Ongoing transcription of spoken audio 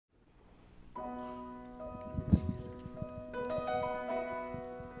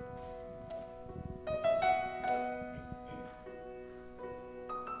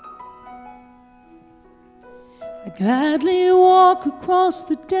gladly walk across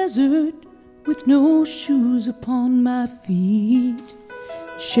the desert with no shoes upon my feet,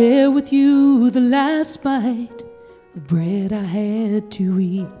 share with you the last bite of bread I had to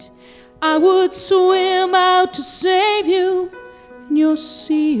eat. I would swim out to save you in your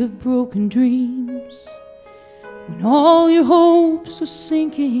sea of broken dreams. When all your hopes are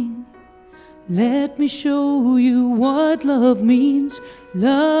sinking, let me show you what love means.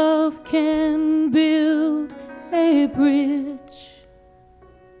 Love can build a bridge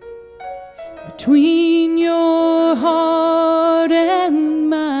between your heart and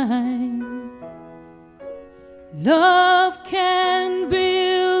mine. Love can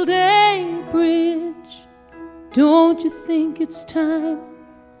build a bridge. Don't you think it's time?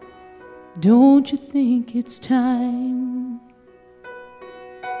 Don't you think it's time?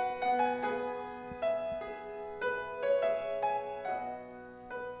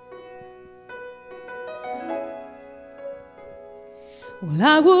 Well,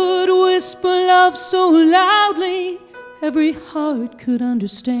 I would whisper love so loudly every heart could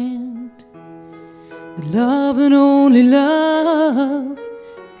understand that love and only love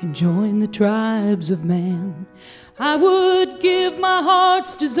can join the tribes of man. I would give my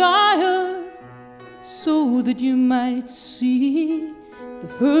heart's desire so that you might see. The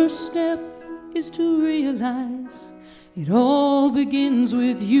first step is to realize it all begins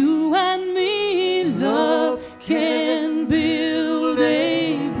with you and me. Love can build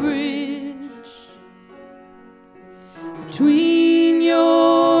a bridge between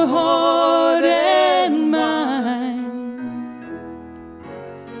your heart and mine.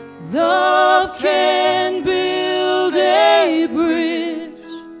 Love can build a bridge.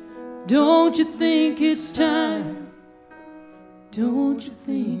 Don't you think it's time? Don't you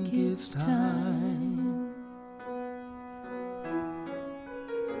think it's time?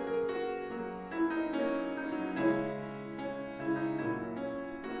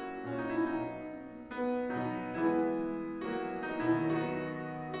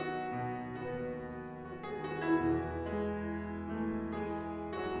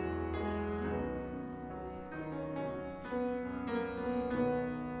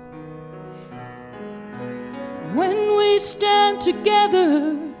 When we stand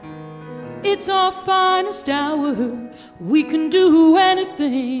together, it's our finest hour. We can do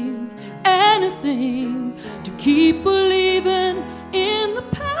anything, anything to keep believing in the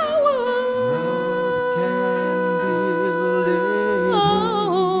power. Love can build a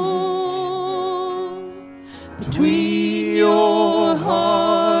bridge Between your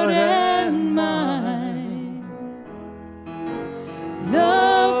heart and mine.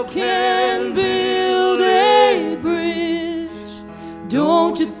 Love can build a bridge.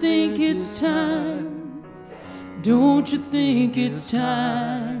 Don't you think it's time? Don't you think it's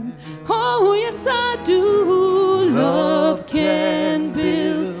time? Oh, yes, I do. Love can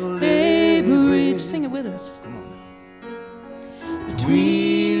build a bridge. Sing it with us.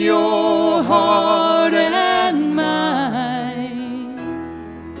 Between your heart and mine.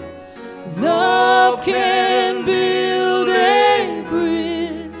 Love can build a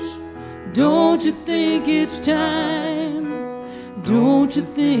bridge. Don't you think it's time? Don't you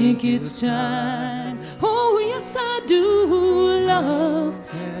think it's time? Oh, yes, I do. Love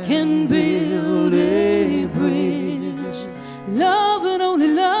can build a bridge. Love and only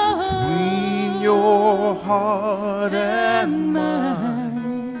love between your heart and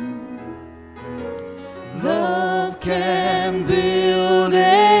mine. Love can build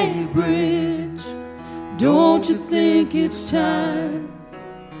a bridge. Don't you think it's time?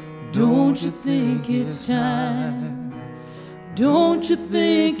 Don't you think it's time? Don't you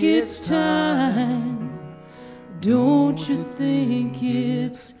think it's time? Don't you think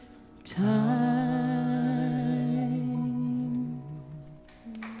it's time?